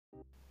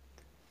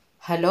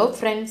Hello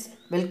friends,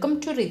 welcome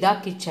to Rida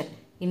kitchen.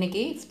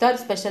 இன்றைக்கி இஃப்தார்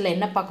special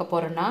என்ன பார்க்க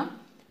போகிறோன்னா,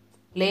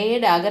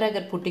 லேயர்டு அகர்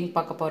அகர் புட்டிங்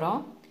பார்க்க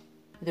போகிறோம்.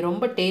 இது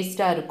ரொம்ப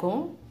டேஸ்ட்டாக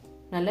இருக்கும்,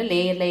 நல்ல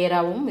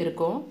லேயராகவும்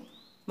இருக்கும்.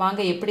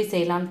 வாங்க எப்படி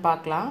செய்யலான்னு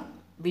பார்க்கலாம்.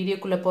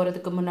 வீடியோக்குள்ளே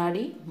போகிறதுக்கு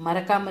முன்னாடி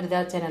மறக்காமல்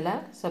ரிதா சேனலை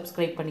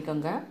சப்ஸ்கிரைப்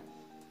பண்ணிக்கோங்க.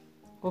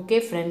 ஓகே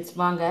ஃப்ரெண்ட்ஸ்,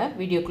 வாங்க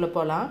வீடியோக்குள்ளே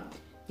போகலாம்.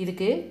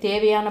 இதுக்கு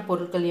தேவையான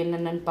பொருட்கள்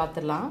என்னென்னு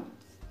பார்த்துடலாம்.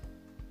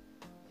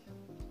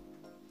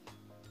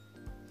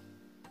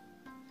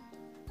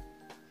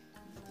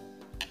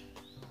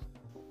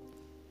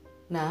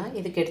 நான்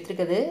இதுக்கு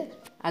எடுத்துருக்கிறது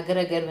அகர்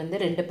அகர்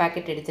 2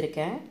 பேக்கெட்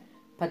எடுத்திருக்கேன்.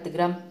 10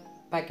 கிராம்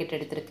பேக்கெட்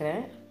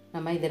எடுத்துருக்கிறேன்.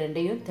 நம்ம இது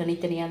ரெண்டையும்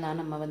தனித்தனியாக தான்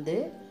நம்ம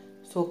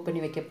சோக்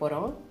பண்ணி வைக்க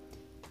போகிறோம்.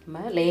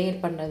 நம்ம லேயர்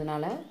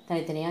பண்ணுறதுனால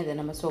தனித்தனியாக இதை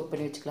நம்ம சோக்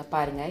பண்ணி வச்சுக்கலாம்.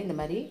 பாருங்கள், இந்த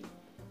மாதிரி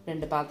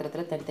 2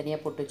 பாத்திரத்தில்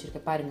தனித்தனியாக போட்டு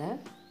வச்சுருக்கேன். பாருங்கள்,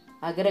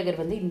 அகர்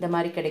அகர் இந்த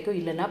மாதிரி கிடைக்கும்,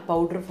 இல்லைன்னா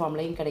பவுட்ரு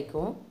ஃபார்ம்லேயும்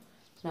கிடைக்கும்.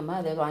 நம்ம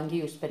அதை வாங்கி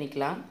யூஸ்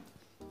பண்ணிக்கலாம்.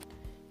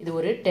 இது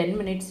ஒரு 10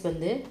 மினிட்ஸ்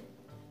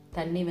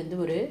தண்ணி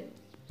ஒரு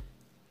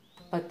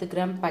 10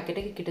 கிராம்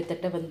பாக்கெட்டுக்கு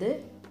கிட்டத்தட்ட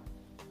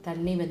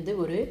தண்ணி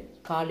ஒரு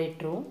 1/4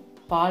 லிட்டரும்,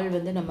 பால்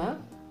நம்ம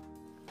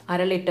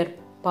 1/2 லிட்டர்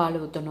பால்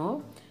ஊற்றணும்.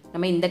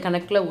 நம்ம இந்த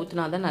கணக்கில்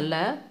ஊற்றினா தான் நல்ல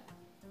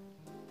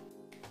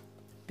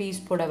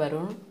பீஸ் போட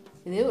வரும்.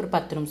 இது ஒரு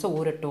 10 நிமிஷம்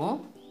ஊறட்டும்.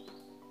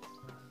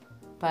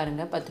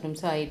 பாருங்கள், 10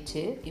 நிமிஷம்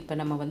ஆயிடுச்சு. இப்போ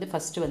நம்ம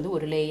ஃபஸ்ட்டு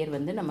ஒரு லேயர்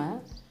நம்ம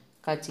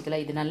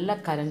காய்ச்சிக்கலாம். இது நல்லா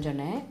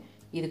கரைஞ்சோன்னே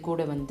இது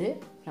கூட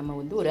நம்ம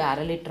ஒரு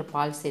 1/2 லிட்டர்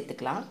பால்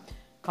சேர்த்துக்கலாம்.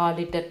 1/4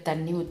 லிட்டர்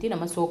தண்ணி ஊற்றி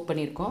நம்ம சோக்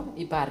பண்ணியிருக்கோம்.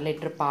 இப்போ 1/2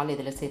 லிட்டர் பால்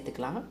இதில்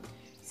சேர்த்துக்கலாம்.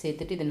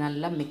 சேர்த்துட்டு இது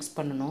நல்லா மிக்ஸ்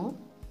பண்ணணும்.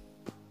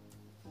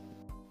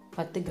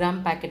 10 கிராம்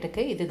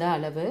பேக்கெட்டுக்கு இதுதான்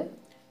அளவு.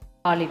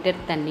 1/4 லிட்டர்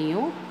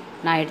தண்ணியும்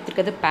நான்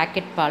எடுத்துருக்கிறது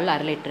பேக்கெட் பால்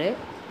 1/2 லிட்ரு.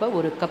 இப்போ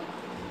 1 கப்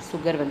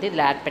சுகர்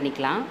இதில் ஆட்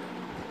பண்ணிக்கலாம்.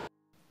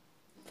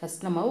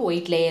 ஃபஸ்ட் நம்ம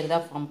ஒயிட் லேயர்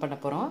தான் ஃபார்ம் பண்ண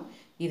போகிறோம்.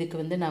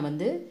 இதுக்கு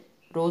நான்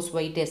ரோஸ்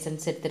ஒயிட்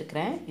எசன்ஸ்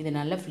எடுத்துருக்கிறேன். இது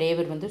நல்ல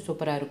ஃப்ளேவர்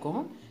சூப்பராக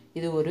இருக்கும்.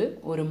 இது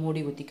ஒரு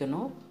மூடி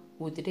ஊற்றிக்கணும்.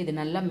 ஊற்றிட்டு இது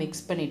நல்லா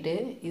மிக்ஸ் பண்ணிவிட்டு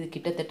இது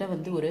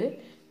கிட்டத்தட்ட ஒரு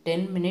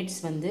 10 மினிட்ஸ்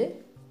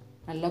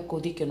நல்லா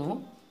கொதிக்கணும்.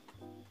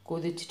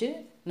 கொதிச்சுட்டு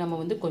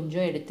நம்ம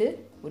கொஞ்சம் எடுத்து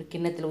ஒரு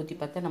கிண்ணத்தில் ஊற்றி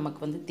பார்த்தா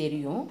நமக்கு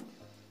தெரியும்,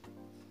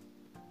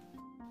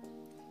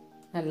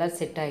 நல்லா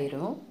செட்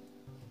ஆயிரும்.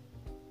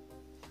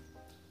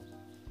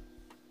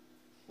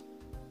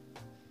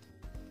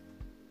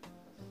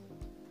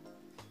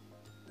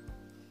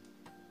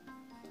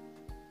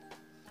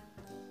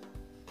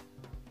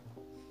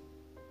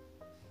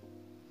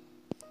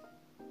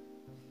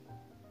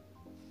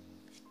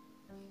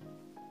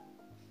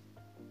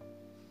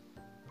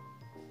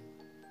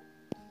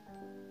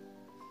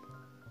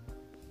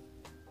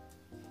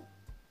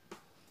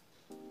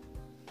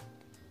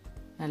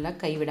 நல்லா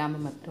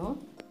கைவிடாமல் மட்டும்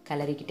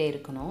கிளறிக்கிட்டே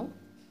இருக்கணும்.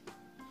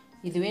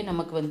 இதுவே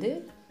நமக்கு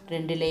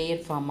 2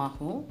 லேயர் ஃபார்ம்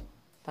ஆகும்.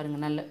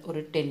 பாருங்கள், நல்ல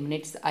ஒரு 10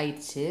 மினிட்ஸ்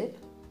ஆயிடுச்சு.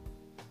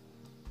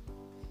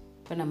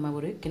 இப்போ நம்ம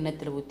ஒரு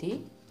கிண்ணத்தில் ஊற்றி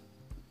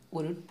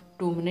ஒரு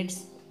 2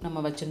 மினிட்ஸ்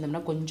நம்ம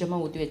வச்சுருந்தோம்னா,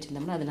 கொஞ்சமாக ஊற்றி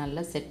வச்சுருந்தோம்னா அது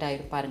நல்லா செட்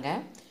ஆயிரும்.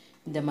 பாருங்கள்,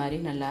 இந்த மாதிரி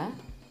நல்லா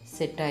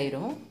செட்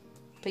ஆயிரும்.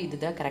 இப்போ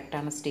இதுதான்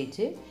கரெக்டான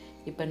ஸ்டேஜ்.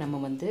 இப்போ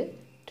நம்ம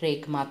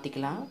ட்ரேக்கு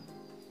மாற்றிக்கலாம்.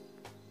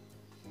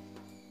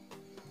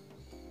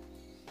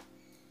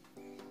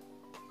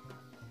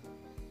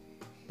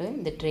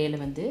 இந்த ட்ரேயில்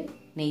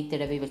நெய்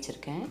தடவை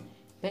வச்சுருக்கேன்.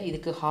 இப்போ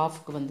இதுக்கு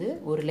ஹாஃப்க்கு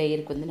ஒரு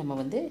லேயருக்கு நம்ம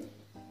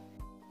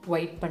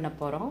ஒயிட் பண்ண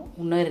போகிறோம்.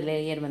 இன்னொரு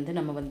லேயர்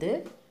நம்ம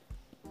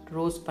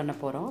ரோஸ் பண்ண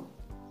போகிறோம்.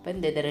 இப்போ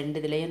இந்த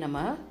 2 இதுலேயும்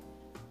நம்ம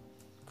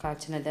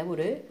காய்ச்சினதை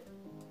ஒரு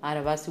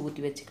அரைவாசி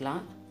ஊற்றி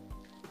வச்சுக்கலாம்.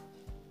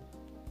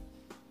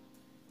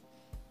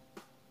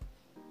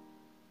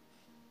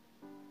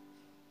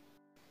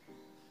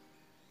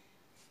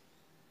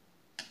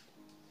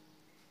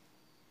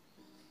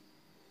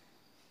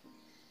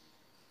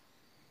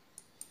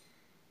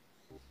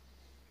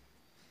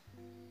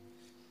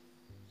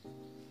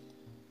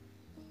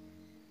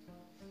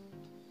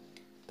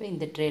 இப்போ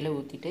இந்த ட்ரேயில்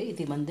ஊற்றிட்டு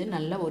இது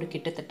நல்லா ஒரு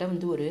கிட்டத்தட்ட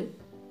ஒரு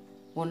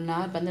 1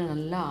 ஹவர்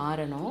நல்லா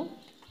ஆறணும்.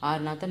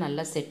 ஆறுனா தான்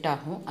நல்லா செட்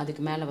ஆகும்.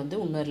 அதுக்கு மேலே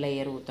இன்னொரு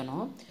லேயர்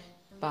ஊற்றணும்.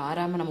 இப்போ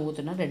ஆறாமல் நம்ம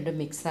ஊற்றினா ரெண்டும்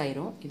மிக்ஸ்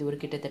ஆயிரும். இது ஒரு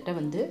கிட்டத்தட்ட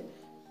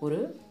ஒரு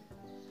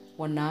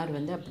 1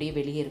 ஹவர் அப்படியே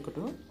வெளியே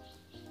இருக்கட்டும்.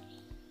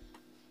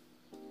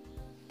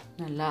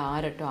 நல்லா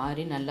ஆறட்டும்.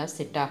 ஆறி நல்லா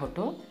செட்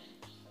ஆகட்டும்.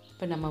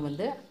 இப்போ நம்ம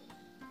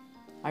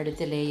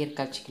அடுத்த லேயர்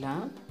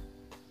காய்ச்சிக்கலாம்.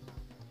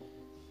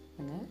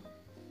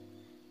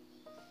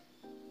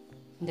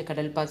 இந்த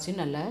கடல் பாசியும்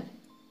நல்லா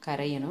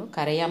கரையணும்.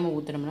 கரையாமல்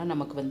ஊற்றினோம்னா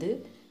நமக்கு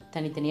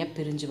தனித்தனியாக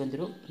பிரிஞ்சு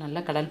வந்துடும்.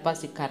 நல்லா கடல்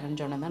பாசி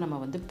கரைஞ்சோன்னா தான்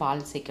நம்ம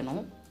பால்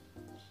சேர்க்கணும்.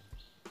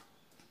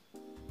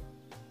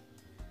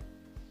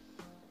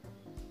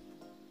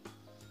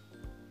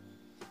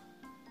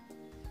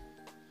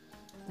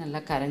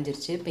 நல்லா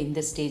கரைஞ்சிருச்சு. இப்போ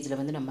இந்த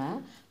ஸ்டேஜில் நம்ம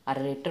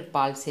 1/2 லிட்டர்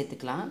பால்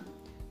சேர்த்துக்கலாம்.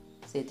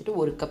 சேர்த்துட்டு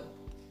 1 கப்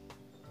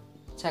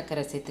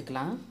சர்க்கரை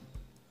சேர்த்துக்கலாம்.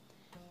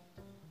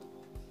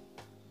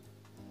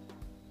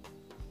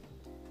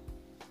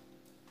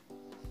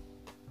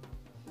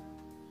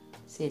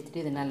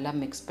 சேர்த்துட்டு இதை நல்லா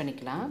மிக்ஸ்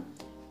பண்ணிக்கலாம்.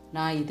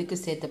 நான் இதுக்கு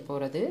சேர்த்த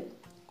போகிறது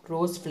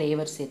ரோஸ்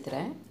ஃப்ளேவர்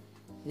சேர்த்துறேன்.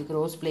 இதுக்கு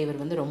ரோஸ்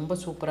ஃப்ளேவர் வந்து ரொம்ப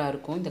சூப்பராக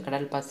இருக்கும் இந்த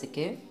கடல்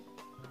பாசிக்கு.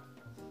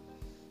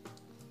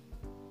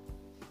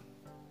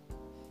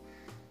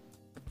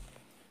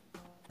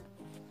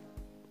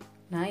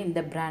 நான் இந்த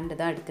பிராண்டு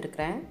தான்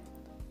எடுத்துருக்கிறேன்.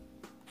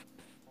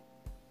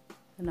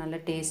 நல்ல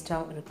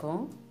டேஸ்ட்டாகவும்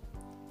இருக்கும்.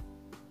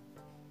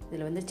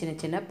 இதில் வந்து சின்ன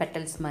சின்ன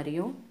பெட்டல்ஸ்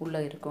மாதிரியும்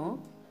உள்ளே இருக்கும்.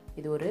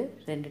 இது ஒரு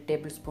 2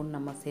 டேபிள் ஸ்பூன்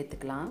நம்ம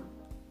சேர்த்துக்கலாம்.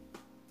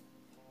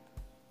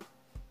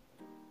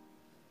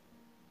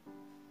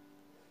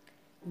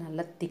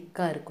 நல்லா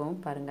திக்காக இருக்கும்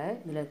பாருங்கள்.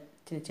 இதில்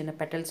சின்ன சின்ன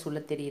பெட்டல்ஸ்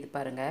உள்ளே தெரியுது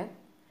பாருங்கள்.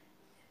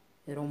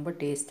 இது ரொம்ப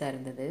டேஸ்ட்டாக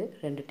இருந்தது.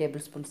 2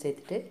 டேபிள் ஸ்பூன்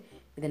சேர்த்துட்டு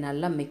இதை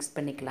நல்லா மிக்ஸ்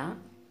பண்ணிக்கலாம்.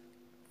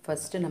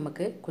 ஃபஸ்ட்டு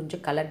நமக்கு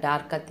கொஞ்சம் கலர்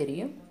டார்க்காக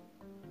தெரியும்.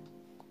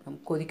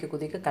 கொதிக்க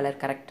கொதிக்க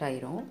கலர்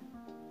கரெக்டாகிடும்.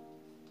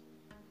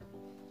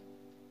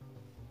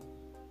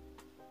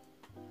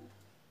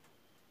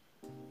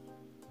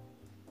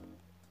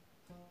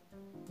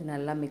 இது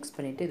நல்லா மிக்ஸ்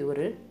பண்ணிவிட்டு இது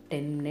ஒரு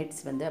 10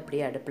 மினிட்ஸ் வந்து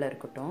அப்படியே அடுப்பில்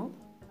இருக்கட்டும்.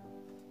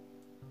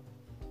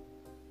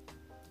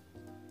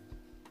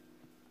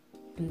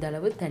 இந்த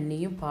அளவு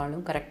தண்ணியும்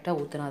பாலும் கரெக்டாக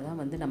ஊற்றினா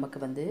தான் வந்து நமக்கு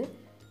வந்து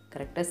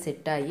கரெக்டாக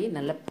செட் ஆகி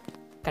நல்லா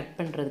கட்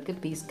பண்ணுறதுக்கு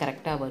பீஸ்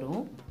கரெக்டாக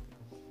வரும்.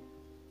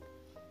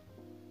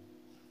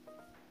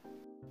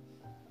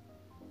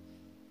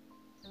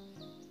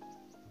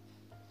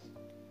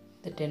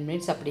 இந்த 10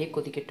 மினிட்ஸ் அப்படியே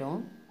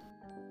கொதிக்கட்டும்.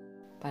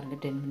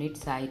 பாருங்கள் 10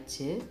 மினிட்ஸ்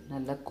ஆயிடுச்சு.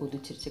 நல்லா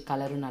கொதிச்சிருச்சு.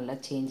 கலரும் நல்லா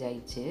சேஞ்ச்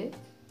ஆயிடுச்சு.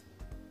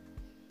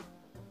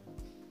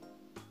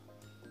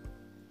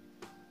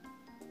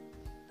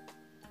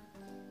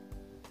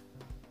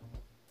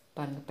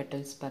 பாருங்கள்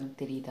பெட்டல்ஸ்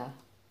பாருங்கள் தெரியுதா?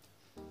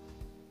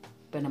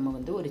 இப்போ நம்ம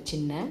வந்து ஒரு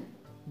சின்ன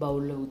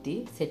பவுலில் ஊற்றி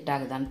செட்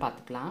ஆகுதான்னு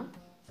பார்த்துக்கலாம்.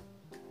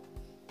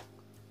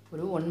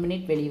 ஒரு 1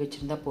 மினிட் வெளியே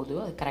வச்சுருந்தா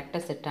போதும். அது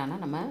கரெக்டாக செட்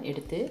ஆனால் நம்ம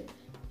எடுத்து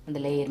அந்த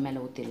லேயர் மேலே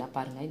ஊற்றிடலாம்.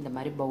 பாருங்கள் இந்த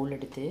மாதிரி பவுல்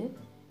எடுத்து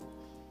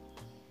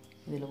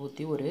இதில்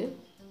ஊற்றி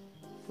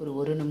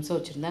ஒரு நிமிஷம்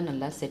வச்சுருந்தா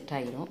நல்லா செட்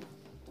ஆகிரும்.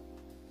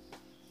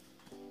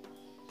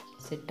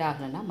 செட்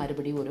ஆகலைன்னா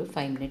மறுபடியும் ஒரு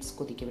 5 மினிட்ஸ்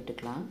கொதிக்க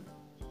விட்டுக்கலாம்.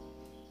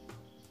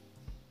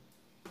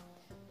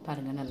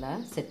 பாருங்கள் நல்லா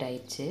செட்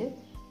ஆயிடுச்சு.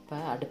 இப்போ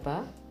அடுப்பை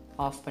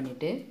ஆஃப்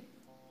பண்ணிவிட்டு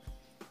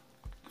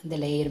இந்த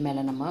லேயர்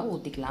மேலே நம்ம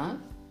ஊற்றிக்கலாம்.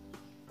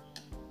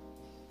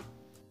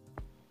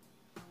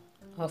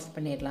 ஆஃப்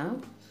பண்ணிடலாம்.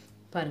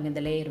 பாருங்கள்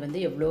இந்த லேயர்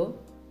வந்து எவ்வளோ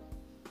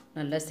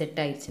நல்லா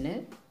செட் ஆயிடுச்சுன்னு.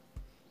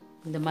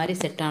 இந்த மாதிரி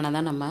செட் ஆனால்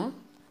தான் நம்ம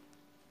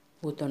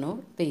ஊற்றணும்.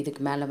 இப்போ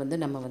இதுக்கு மேலே வந்து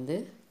நம்ம வந்து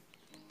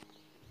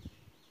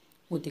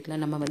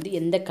ஊற்றிக்கலாம். நம்ம வந்து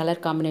எந்த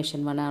கலர்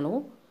காம்பினேஷன்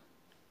வேணாலும்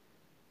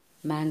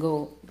மேங்கோ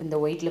இந்த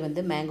ஒயிட்டில்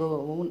வந்து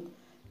மேங்கோவும்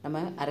நம்ம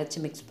அரைச்சி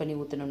மிக்ஸ் பண்ணி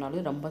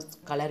ஊற்றினோம்னாலும் ரொம்ப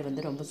கலர்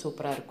வந்து ரொம்ப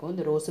சூப்பராக இருக்கும்.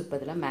 இந்த ரோஸுக்கு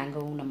பதிலாக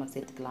மேங்கோவும் நம்ம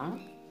சேர்த்துக்கலாம்.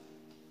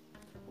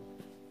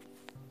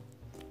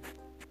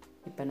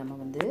 இப்போ நம்ம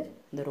வந்து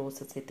இந்த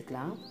ரோஸை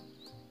சேர்த்துக்கலாம்.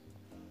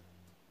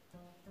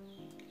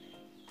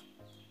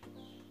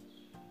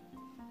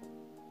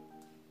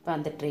 இப்போ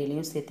அந்த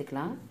ட்ரேலையும்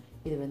சேர்த்துக்கலாம்.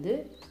 இது வந்து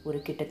ஒரு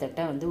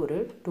கிட்டத்தட்ட வந்து ஒரு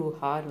 2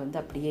 ஹவர் வந்து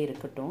அப்படியே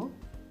இருக்கட்டும்.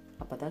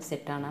 அப்போ தான்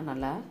செட் ஆனால்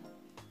நல்லா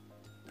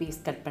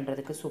பீஸ் கட்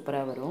பண்ணுறதுக்கு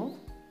சூப்பராக வரும்.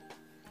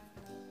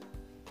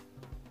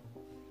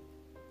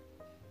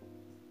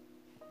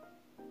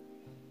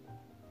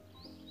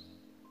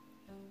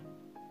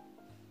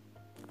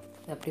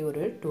 அப்படி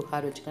ஒரு 2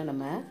 ஹவர் வச்சுக்கலாம்.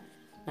 நம்ம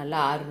நல்லா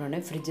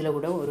ஆறுனோடனே ஃப்ரிட்ஜில்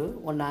கூட ஒரு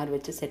 1 ஹவர்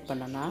வச்சு செட்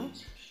பண்ணோன்னா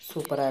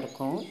சூப்பராக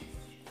இருக்கும்.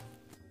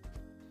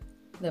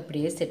 இது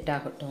அப்படியே செட்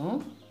ஆகட்டும்.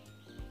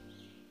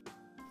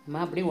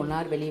 நம்ம அப்படி 1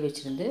 ஹவர் வெளியே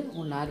வச்சுருந்து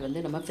 1 ஹவர்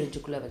வந்து நம்ம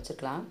ஃப்ரிட்ஜுக்குள்ளே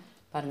வச்சுக்கலாம்.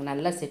 பாருங்கள்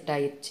நல்லா செட்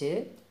ஆகிடுச்சு.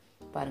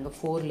 பாருங்கள்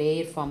 4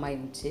 லேயர் ஃபார்ம்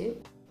ஆகிருந்துச்சு.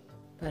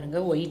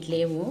 பாருங்கள்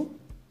ஒயிட்லேயும்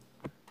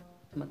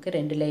நமக்கு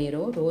 2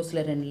 லேயரும்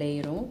ரோஸில் 2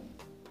 லேயரும்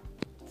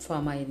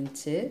ஃபார்ம்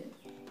ஆகிருந்துச்சு.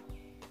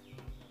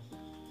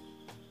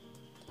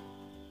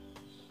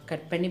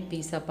 கட் பண்ணி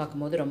பீஸாக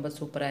பார்க்கும்போது ரொம்ப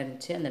சூப்பராக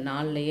இருந்துச்சு. அந்த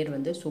 4 லேயர்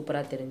வந்து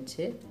சூப்பராக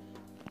தெரிஞ்சிச்சு.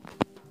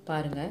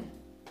 பாருங்கள்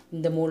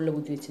இந்த மோல்டில்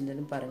ஊற்றி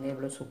வச்சுருந்ததும் பாருங்கள்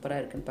எவ்வளோ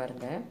சூப்பராக இருக்குன்னு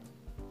பாருங்கள்.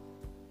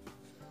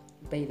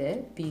 இப்போ இதை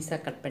பீஸாக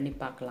கட் பண்ணி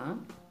பார்க்கலாம்.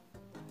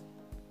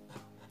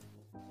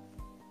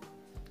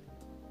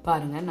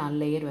 பாருங்கள்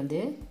 4 லேயர்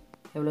வந்து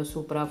எவ்வளோ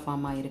சூப்பராக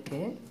ஃபார்ம்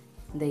ஆகிருக்கு.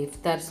 இந்த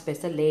இஃப்தார்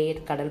ஸ்பெஷல்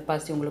லேயர் கடல்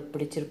பாசி உங்களுக்கு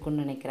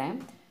பிடிச்சிருக்குன்னு நினைக்கிறேன்.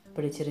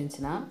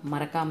 பிடிச்சிருந்துச்சுன்னா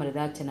மறக்காமல்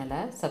ரிதா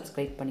சேனலை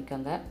சப்ஸ்கிரைப்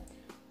பண்ணிக்கோங்க.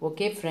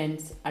 ஓகே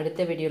ஃப்ரெண்ட்ஸ்,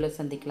 அடுத்த வீடியோவில்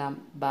சந்திக்கலாம்.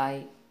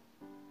 பாய்.